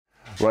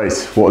Right,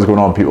 what is going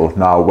on, people?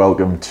 Now,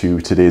 welcome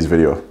to today's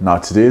video. Now,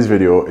 today's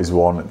video is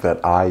one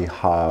that I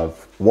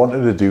have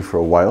wanted to do for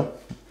a while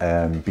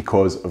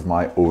because of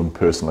my own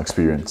personal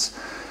experience.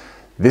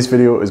 This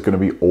video is going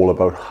to be all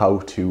about how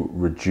to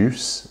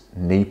reduce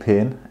knee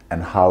pain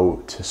and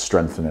how to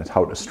strengthen it,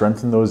 how to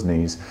strengthen those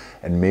knees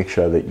and make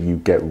sure that you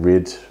get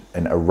rid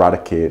and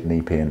eradicate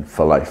knee pain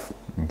for life,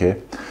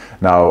 okay?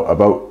 Now,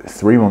 about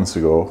 3 months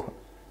ago,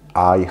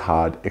 I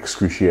had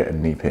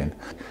excruciating knee pain.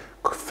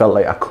 Felt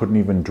like I couldn't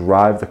even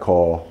drive the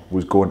car,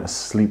 was going to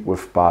sleep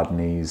with bad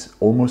knees,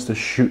 almost a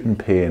shooting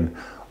pain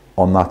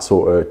on that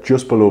sort of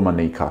just below my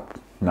kneecap.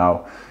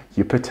 Now,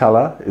 your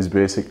patella is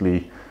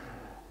basically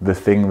the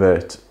thing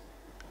that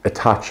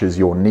attaches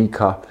your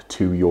kneecap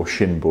to your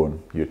shin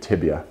bone, your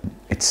tibia.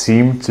 It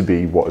seemed to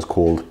be what is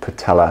called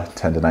patellar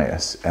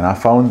tendonitis. And I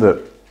found that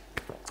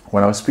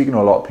when I was speaking to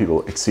a lot of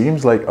people, it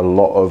seems like a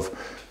lot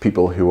of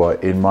people who are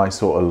in my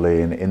sort of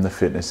lane in the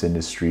fitness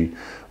industry,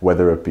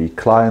 whether it be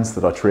clients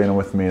that are training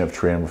with me and have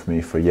trained with me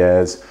for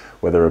years,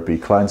 whether it be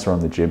clients around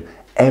the gym,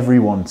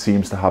 everyone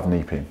seems to have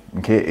knee pain,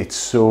 okay? It's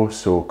so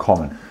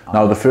common.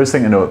 Now, the first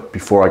thing to note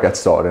before I get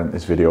started in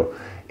this video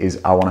is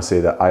I want to say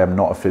that I am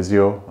not a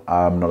physio,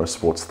 I'm not a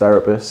sports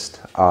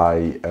therapist,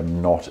 I am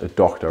not a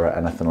doctor or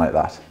anything like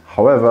that.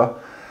 However,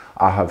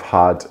 I have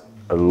had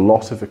a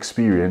lot of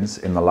experience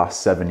in the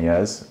last 7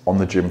 years on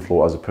the gym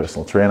floor as a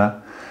personal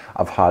trainer.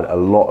 I've had a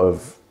lot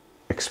of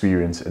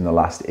experience in the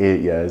last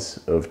 8 years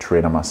of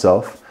training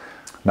myself.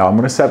 Now, I'm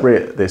going to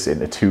separate this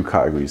into two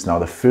categories. Now,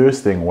 the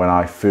first thing when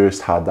I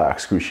first had that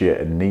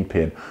excruciating knee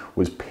pain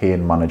was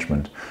pain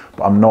management.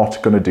 But I'm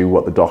not going to do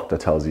what the doctor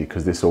tells you,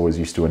 because this always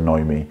used to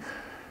annoy me.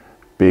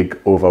 Big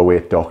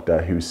overweight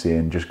doctor who's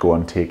saying just go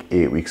and take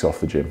 8 weeks off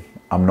the gym.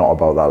 I'm not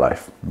about that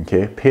life,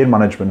 okay? Pain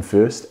management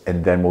first,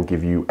 and then we'll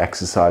give you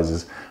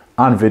exercises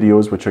and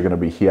videos, which are going to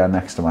be here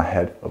next to my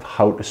head, of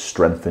how to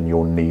strengthen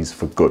your knees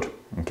for good,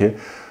 okay?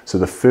 So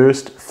the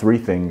first 3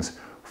 things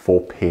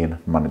for pain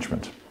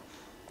management.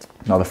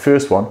 Now, the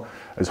first one,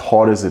 as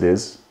hard as it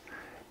is,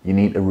 you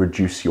need to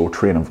reduce your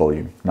training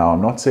volume. Now,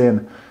 I'm not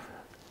saying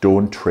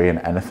don't train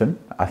anything.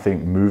 I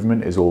think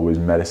movement is always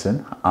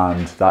medicine,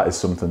 and that is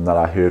something that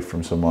I heard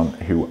from someone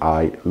who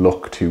I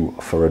look to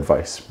for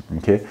advice,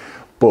 okay?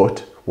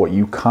 But what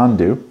you can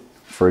do,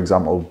 for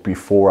example,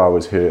 before I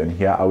was hurting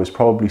here, I was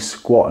probably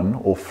squatting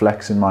or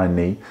flexing my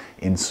knee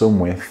in some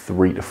way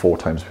 3 to 4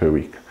 times per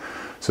week.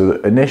 So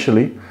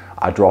initially,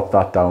 I dropped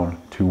that down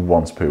to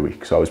once per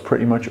week. So I was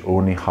pretty much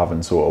only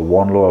having sort of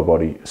 1 lower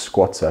body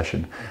squat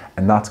session,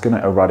 and that's going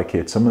to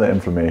eradicate some of the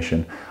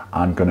inflammation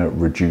and going to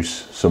reduce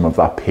some of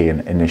that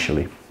pain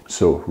initially.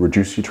 So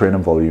reduce your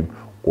training volume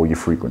or your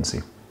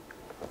frequency.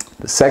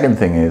 The second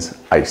thing is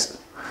ice.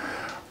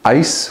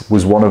 Ice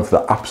was one of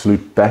the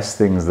absolute best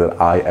things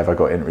that I ever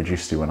got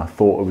introduced to, and I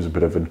thought it was a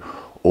bit of an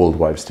old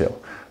wives' tale.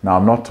 Now,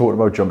 I'm not talking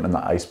about jumping in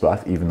the ice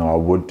bath, even though I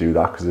would do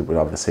that because it would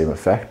have the same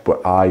effect,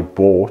 but I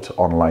bought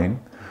online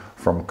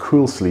from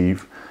Cool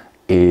Sleeve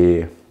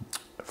a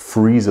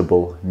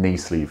freezable knee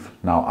sleeve.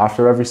 Now,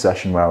 after every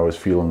session where I was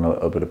feeling a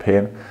little bit of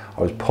pain,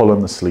 I was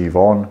pulling the sleeve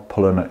on,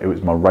 it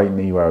was my right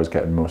knee where I was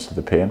getting most of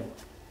the pain.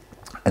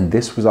 And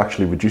this was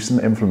actually reducing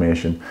the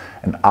inflammation,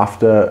 and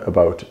after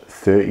about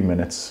 30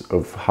 minutes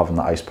of having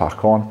the ice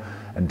pack on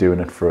and doing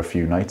it for a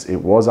few nights, it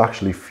was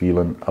actually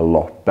feeling a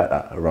lot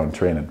better around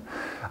training.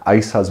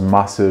 Ice has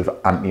massive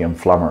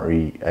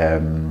anti-inflammatory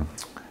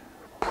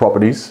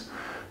properties,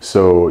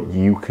 so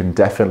you can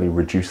definitely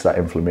reduce that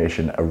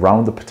inflammation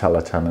around the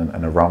patellar tendon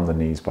and around the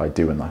knees by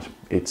doing that.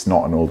 It's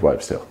not an old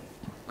wives' tale.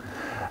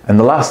 And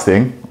the last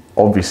thing,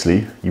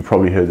 obviously, you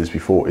probably heard this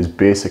before, is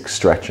basic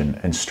stretching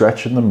and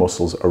stretching the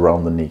muscles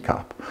around the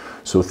kneecap.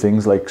 So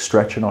things like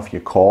stretching off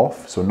your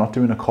calf, so not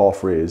doing a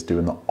calf raise,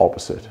 doing the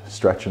opposite,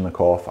 stretching the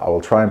calf. I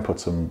will try and put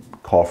some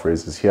calf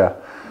raises here.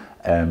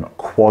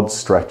 Quad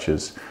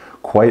stretches.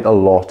 Quite a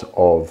lot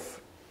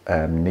of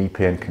knee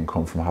pain can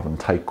come from having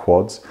tight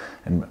quads,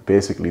 and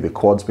basically the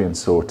quads being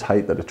so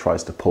tight that it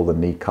tries to pull the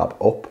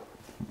kneecap up,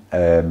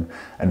 and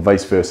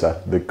vice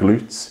versa. The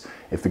glutes,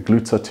 if the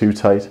glutes are too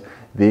tight,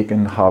 they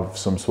can have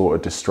some sort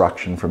of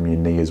distraction from your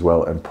knee as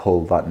well and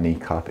pull that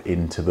kneecap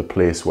into the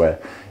place where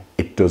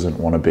it doesn't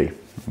want to be,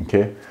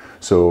 okay?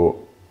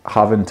 So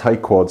having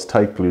tight quads,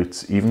 tight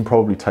glutes, even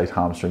probably tight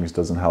hamstrings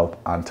doesn't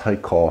help, and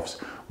tight calves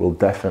will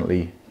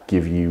definitely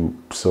give you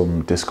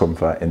some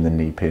discomfort in the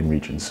knee pain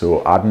region.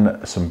 So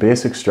adding some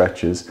basic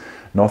stretches,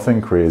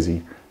 nothing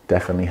crazy,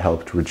 definitely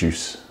helped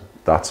reduce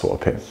that sort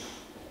of pain.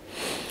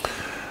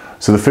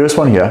 So the first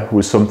one here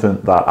was something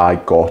that I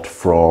got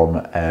from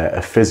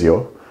a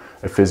physio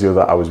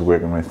that I was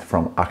working with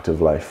from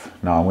Active Life.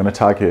 Now, I'm going to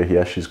tag her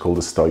here. She's called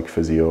a Stoic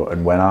Physio,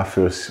 and when I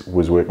first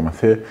was working with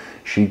her,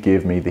 she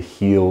gave me the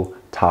heel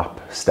tap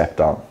step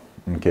down,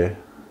 okay?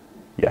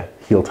 Yeah,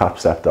 heel tap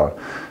step down.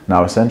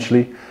 Now,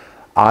 essentially,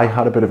 I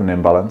had a bit of an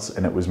imbalance,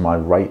 and it was my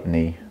right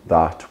knee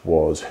that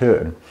was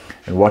hurting.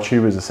 And what she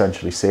was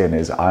essentially saying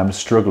is, I'm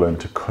struggling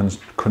to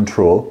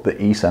control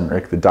the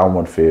eccentric, the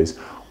downward phase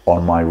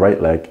on my right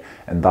leg,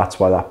 and that's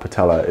why that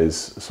patella is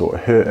sort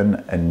of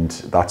hurting, and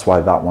that's why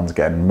that one's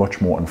getting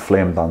much more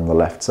inflamed than the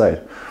left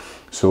side.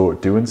 So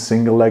doing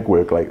single leg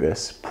work like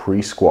this,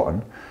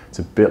 pre-squatting, it's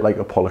a bit like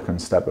a Pollock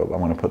step up. I'm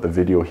going to put the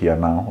video here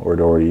now, or it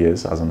already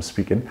is as I'm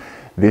speaking.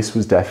 This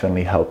was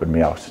definitely helping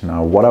me out.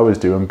 Now, what I was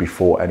doing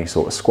before any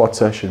sort of squat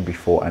session,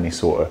 before any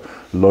sort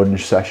of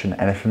lunge session,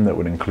 anything that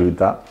would include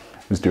that,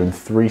 was doing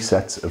 3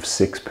 sets of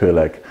 6 per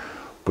leg,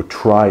 but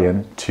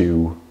trying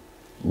to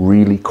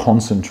really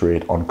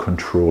concentrate on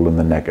controlling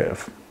the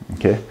negative.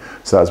 Okay,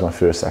 so that's my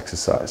first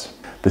exercise.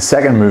 The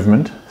second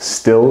movement,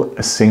 still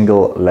a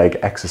single leg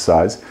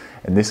exercise,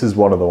 and this is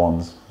one of the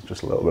ones,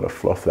 just a little bit of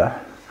fluff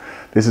there.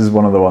 This is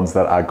one of the ones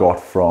that I got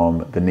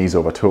from the knees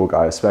over toe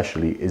guy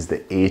especially, is the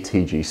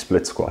ATG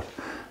split squat.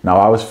 Now,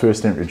 I was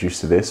first introduced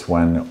to this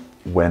when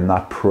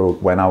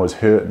I was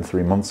hurting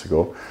 3 months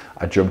ago.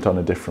 I jumped on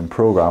a different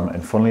program,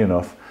 and funnily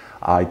enough,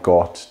 I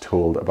got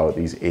told about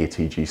these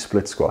ATG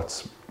split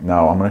squats.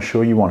 Now, I'm going to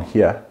show you one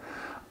here,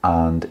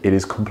 and it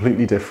is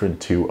completely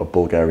different to a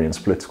Bulgarian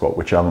split squat,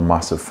 which I'm a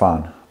massive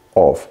fan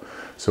of.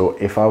 So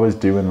if I was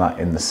doing that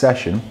in the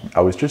session,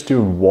 I was just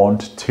doing 1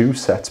 to 2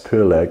 sets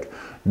per leg,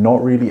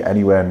 not really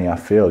anywhere near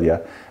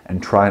failure,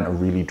 and trying to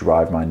really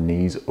drive my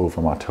knees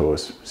over my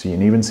toes. So you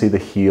can even see the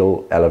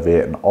heel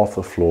elevating off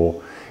the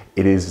floor.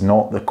 It is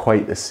not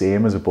quite the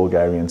same as a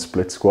Bulgarian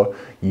split squat.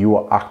 You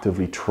are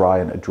actively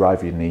trying to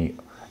drive your knee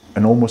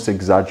and almost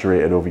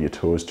exaggerate it over your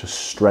toes to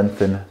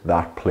strengthen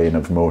that plane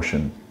of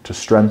motion, to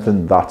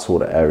strengthen that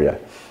sort of area.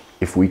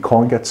 If we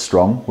can't get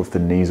strong with the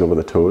knees over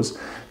the toes,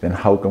 then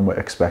how can we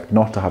expect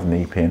not to have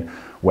knee pain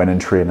when in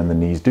training the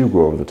knees do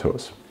go over the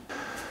toes?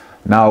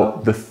 Now,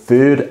 the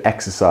third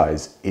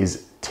exercise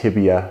is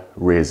tibia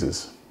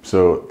raises.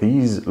 So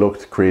these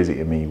looked crazy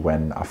to me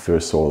when I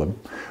first saw them,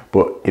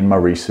 but in my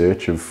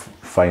research of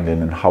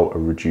finding and how to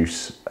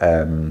reduce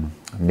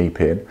knee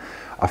pain,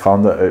 I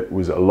found that it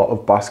was a lot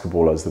of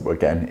basketballers that were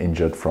getting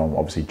injured from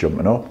obviously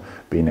jumping up,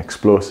 being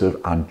explosive,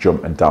 and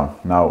jumping down.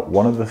 Now,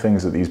 one of the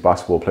things that these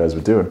basketball players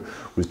were doing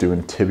was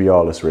doing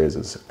tibialis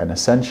raises, and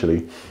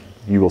essentially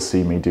you will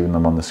see me doing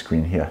them on the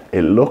screen here.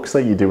 It looks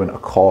like you're doing a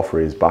calf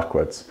raise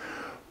backwards,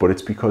 but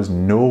it's because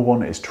no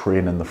one is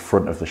training the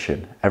front of the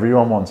shin.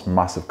 Everyone wants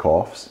massive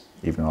calves,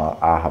 even though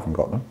I haven't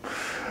got them.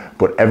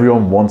 But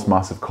everyone wants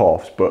massive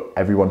calves, but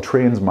everyone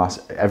trains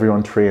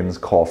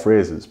calf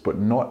raises, but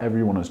not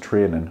everyone is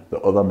training the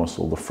other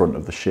muscle, the front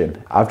of the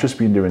shin. I've just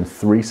been doing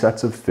 3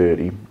 sets of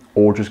 30,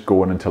 or just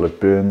going until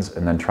it burns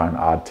and then try and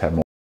add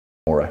 10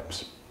 more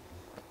reps.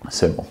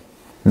 Simple.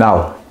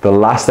 Now, the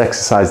last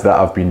exercise that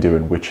I've been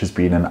doing, which has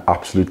been an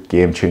absolute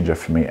game changer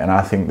for me, and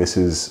I think this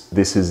is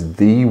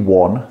the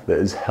one that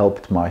has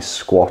helped my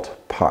squat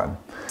pattern,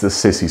 the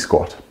sissy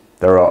squat.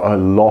 There are a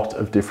lot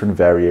of different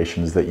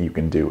variations that you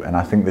can do, and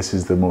I think this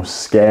is the most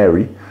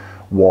scary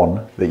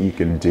one that you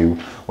can do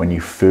when you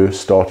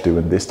first start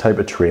doing this type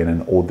of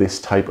training or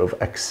this type of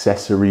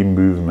accessory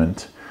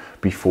movement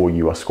before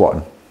you are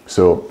squatting.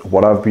 So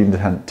what I've been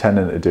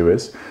tending to do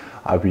is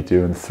I'll be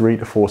doing 3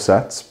 to 4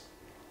 sets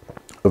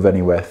of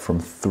anywhere from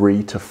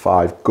 3 to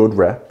 5 good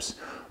reps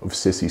of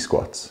sissy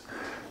squats.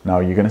 Now,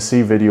 you're going to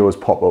see videos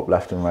pop up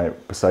left and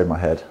right beside my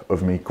head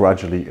of me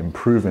gradually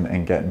improving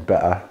and getting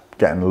better,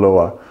 getting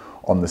lower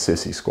on the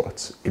sissy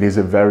squats. It is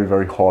a very,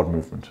 very hard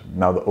movement.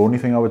 Now, the only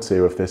thing I would say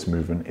with this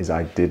movement is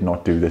I did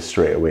not do this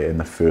straight away in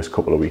the first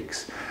couple of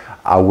weeks.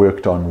 I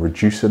worked on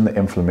reducing the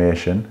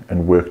inflammation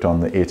and worked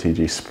on the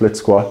ATG split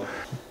squat,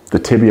 the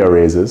tibia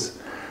raises,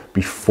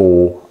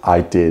 before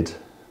I did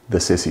the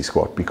sissy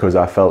squat, because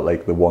I felt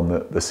like the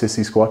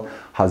sissy squat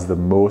has the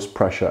most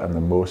pressure and the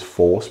most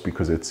force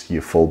because it's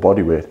your full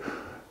body weight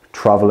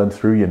traveling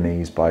through your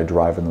knees by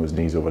driving those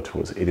knees over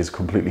toes. It is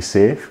completely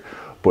safe,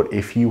 but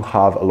if you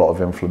have a lot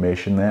of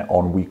inflammation there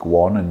on week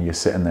 1 and you're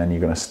sitting there and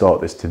you're going to start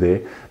this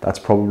today, that's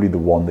probably the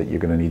one that you're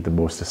going to need the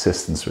most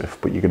assistance with.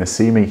 But you're going to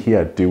see me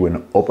here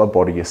doing upper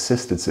body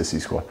assisted sissy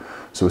squat.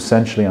 So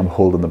essentially I'm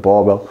holding the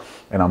barbell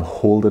and I'm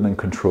holding and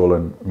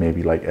controlling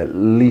maybe like at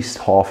least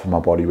half of my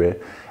body weight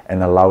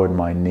and allowing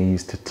my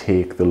knees to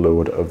take the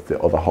load of the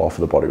other half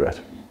of the body weight.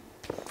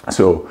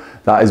 So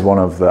that is one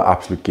of the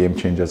absolute game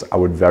changers. I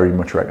would very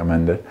much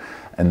recommend it.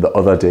 And the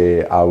other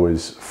day I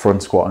was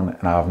front squatting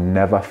and I've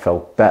never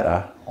felt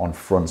better on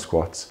front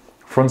squats.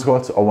 Front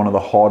squats are one of the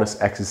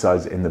hardest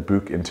exercises in the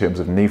book in terms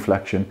of knee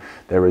flexion.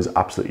 There is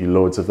absolutely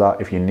loads of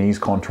that. If your knees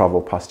can't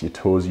travel past your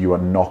toes, you are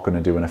not going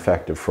to do an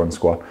effective front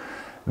squat.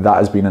 That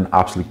has been an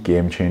absolute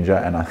game changer,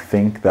 and I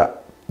think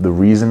that the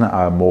reason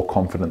I'm more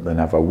confident than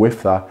ever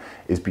with that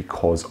is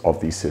because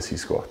of these sissy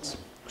squats.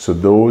 So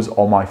those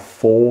are my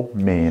 4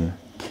 main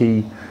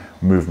key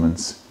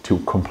movements to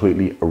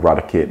completely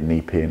eradicate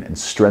knee pain and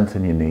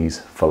strengthen your knees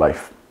for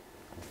life.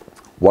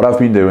 What I've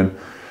been doing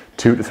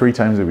 2 to 3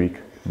 times a week,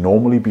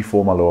 normally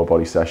before my lower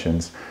body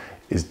sessions,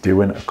 is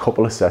doing a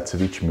couple of sets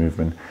of each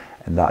movement,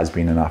 and that has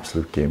been an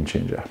absolute game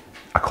changer.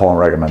 I can't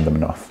recommend them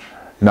enough.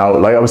 Now,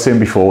 like I was saying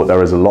before,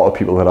 there is a lot of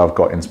people that I've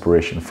got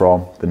inspiration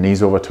from. The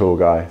knees over toe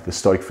guy, the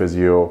stoic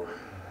physio,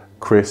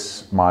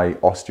 Chris, my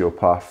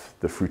osteopath,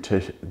 the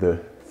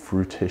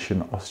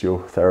fruition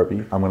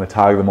osteotherapy. I'm going to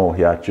tag them all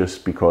here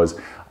just because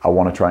I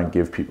want to try and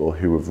give people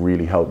who have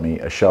really helped me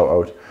a shout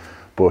out.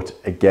 But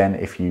again,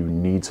 if you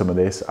need some of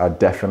this, I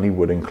definitely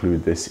would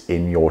include this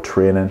in your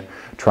training.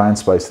 Try and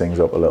spice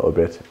things up a little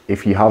bit.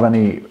 If you have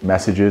any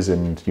messages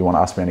and you want to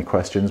ask me any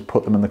questions,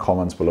 put them in the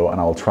comments below and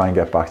I'll try and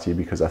get back to you,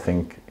 because I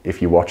think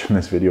if you're watching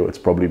this video, it's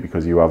probably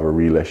because you have a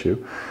real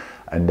issue.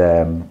 And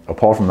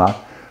apart from that,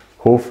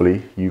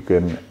 hopefully you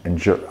can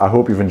enjoy. I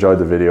hope you've enjoyed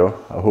the video.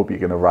 I hope you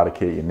can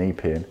eradicate your knee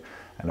pain.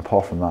 And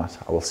apart from that,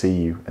 I will see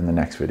you in the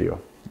next video.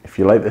 If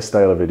you like this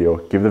style of video,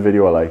 give the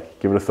video a like,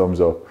 give it a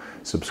thumbs up,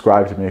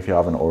 subscribe to me if you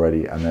haven't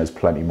already, and there's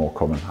plenty more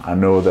coming. I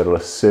know that a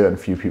certain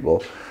few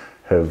people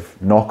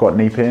have not got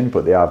knee pain,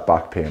 but they have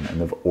back pain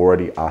and they've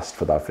already asked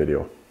for that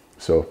video.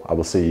 So I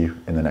will see you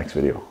in the next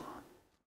video.